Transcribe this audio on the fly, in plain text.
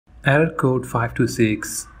Error code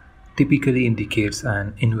 526 typically indicates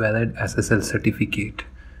an invalid SSL certificate.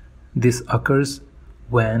 This occurs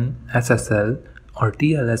when SSL or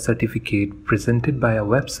TLS certificate presented by a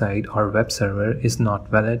website or web server is not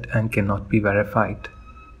valid and cannot be verified.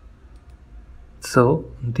 So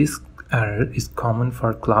this error is common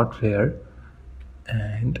for Cloudflare,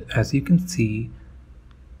 and as you can see,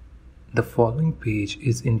 the following page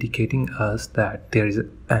is indicating us that there is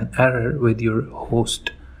an error with your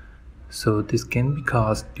host. So this can be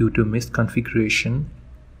caused due to misconfiguration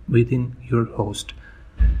within your host.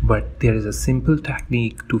 But there is a simple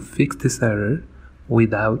technique to fix this error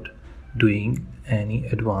without doing any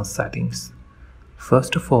advanced settings.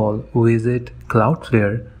 First of all, visit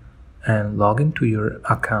Cloudflare and log into your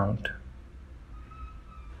account.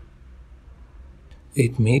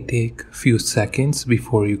 It may take a few seconds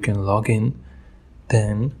before you can log in.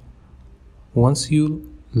 Then, once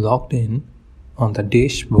you logged in on the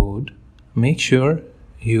dashboard, make sure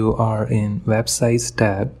you are in Websites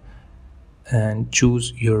tab and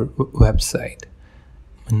choose your website.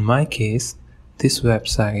 In my case, this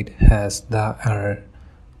website has the error.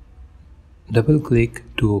 Double click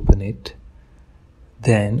to open it.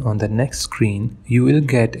 Then on the next screen, you will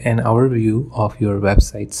get an overview of your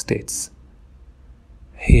website states.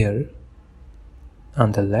 Here,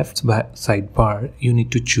 on the left sidebar, you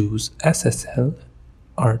need to choose SSL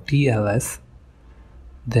or TLS.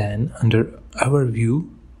 Then under Overview,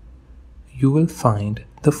 you will find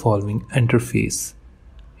the following interface.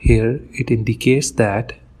 Here it indicates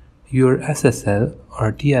that your SSL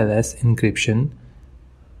or TLS encryption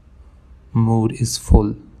mode is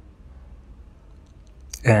full,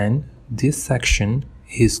 and this section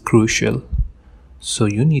is crucial, so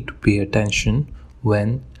you need to pay attention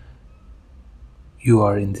when you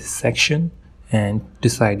are in this section and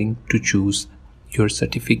deciding to choose your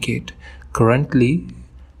certificate. Currently,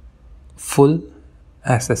 full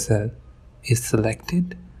SSL is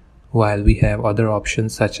selected, while we have other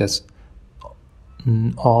options such as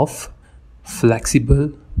off,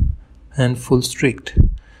 flexible, and full strict.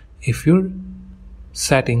 If your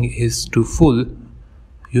setting is to full,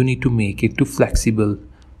 you need to make it to flexible.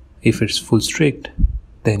 If it's full strict,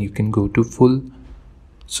 then you can go to full.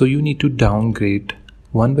 So you need to downgrade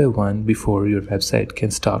one by one before your website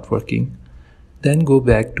can start working. Then go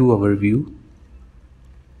back to Overview.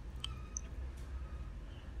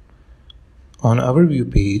 On Overview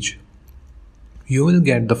page, you will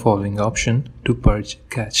get the following option to purge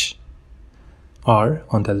cache. Or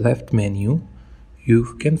on the left menu,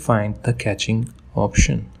 you can find the caching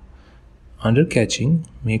option. Under caching,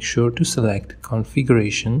 make sure to select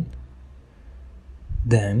configuration.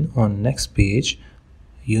 Then on next page,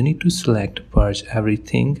 you need to select purge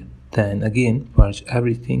everything, then again purge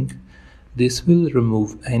everything. This will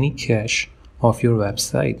remove any cache of your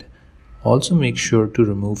website. Also make sure to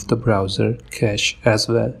remove the browser cache as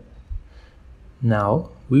well. Now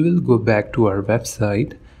we will go back to our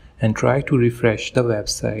website and try to refresh the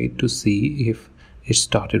website to see if it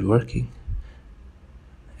started working.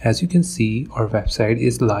 As you can see, our website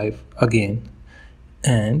is live again,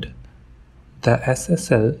 and the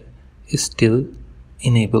SSL is still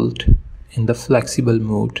enabled in the flexible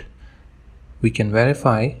mode. We can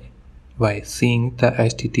verify by seeing the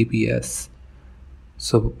HTTPS.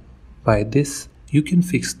 So by this, you can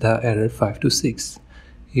fix the error 526.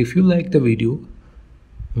 If you like the video,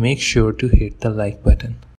 make sure to hit the like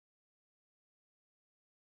button.